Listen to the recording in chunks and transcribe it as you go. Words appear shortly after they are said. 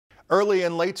Early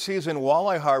and late season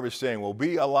walleye harvesting will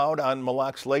be allowed on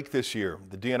Mille Lake this year.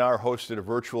 The DNR hosted a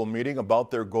virtual meeting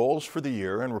about their goals for the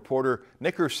year, and reporter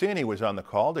Nick Ursini was on the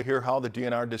call to hear how the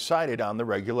DNR decided on the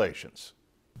regulations.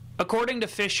 According to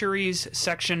Fisheries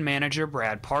Section Manager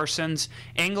Brad Parsons,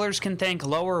 anglers can thank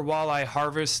lower walleye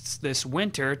harvests this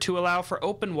winter to allow for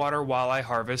open water walleye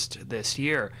harvest this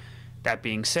year. That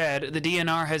being said, the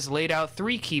DNR has laid out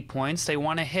 3 key points they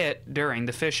want to hit during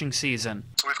the fishing season.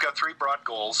 So we've got 3 broad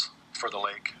goals for the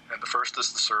lake, and the first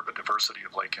is to serve a diversity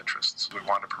of lake interests. We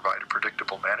want to provide a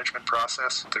predictable management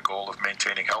process with the goal of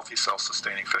maintaining healthy,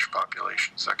 self-sustaining fish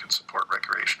populations that can support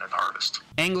recreation and harvest.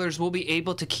 Anglers will be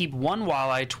able to keep one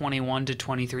walleye 21 to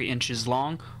 23 inches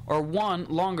long or one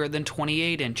longer than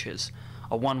 28 inches.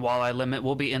 A 1 walleye limit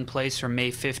will be in place from May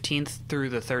 15th through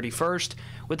the 31st,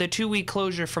 with a 2-week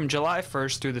closure from July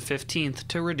 1st through the 15th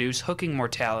to reduce hooking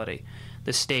mortality.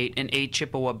 The state and 8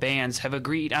 Chippewa bands have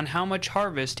agreed on how much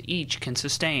harvest each can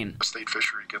sustain. The state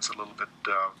fishery gets a little bit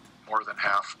more than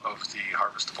half of the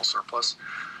harvestable surplus.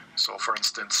 So, for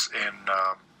instance,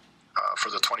 for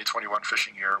the 2021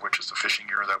 fishing year, which is the fishing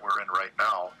year that we're in right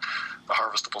now, the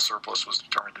harvestable surplus was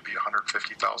determined to be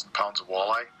 150,000 pounds of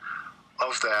walleye.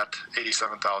 Of that,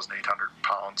 87,800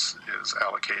 pounds is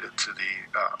allocated to the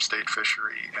state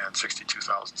fishery, and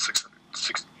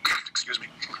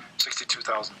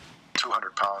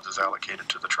 62,200 pounds is allocated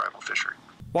to the tribal fishery.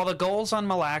 While the goals on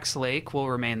Mille Lake will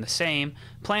remain the same,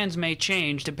 plans may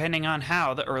change depending on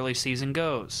how the early season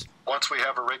goes. Once we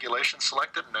have a regulation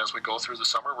selected, and as we go through the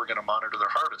summer, we're going to monitor their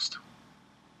harvest.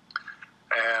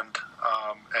 And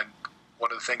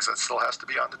one of the things that still has to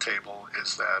be on the table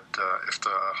is that if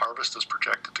the harvest is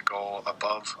projected to go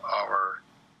above our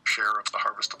share of the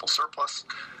harvestable surplus,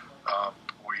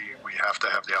 we have to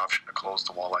have the option to close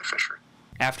the walleye fishery.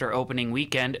 After opening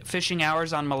weekend, fishing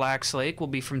hours on Mille Lake will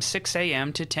be from 6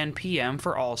 a.m. to 10 p.m.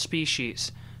 for all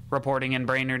species. Reporting in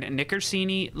Brainerd, Nick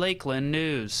Ursini, Lakeland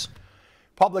News.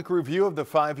 Public review of the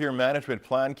 5-year management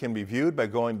plan can be viewed by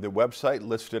going to the website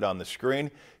listed on the screen.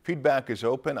 Feedback is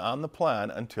open on the plan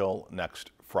until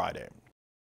next Friday.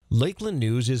 Lakeland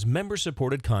News is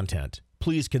member-supported content.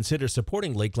 Please consider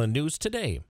supporting Lakeland News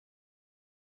today.